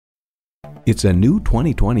It's a new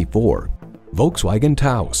 2024 Volkswagen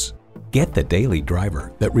Taos. Get the daily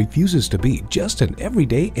driver that refuses to be just an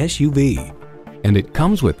everyday SUV. And it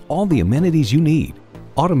comes with all the amenities you need: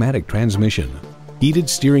 automatic transmission, heated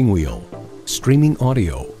steering wheel, streaming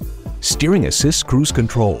audio, steering assist cruise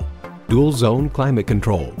control, dual zone climate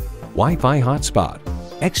control, Wi-Fi hotspot,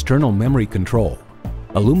 external memory control,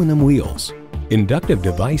 aluminum wheels, inductive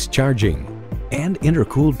device charging, and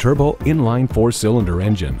intercooled turbo inline 4-cylinder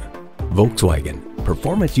engine. Volkswagen,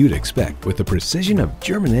 performance you'd expect with the precision of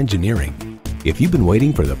German engineering. If you've been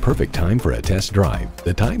waiting for the perfect time for a test drive,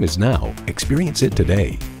 the time is now. Experience it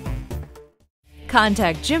today.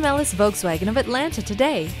 Contact IJim Ellis Volkswagen of Atlanta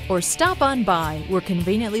today or stop on by. We're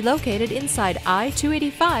conveniently located inside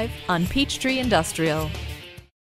I-285 on Peachtree Industrial.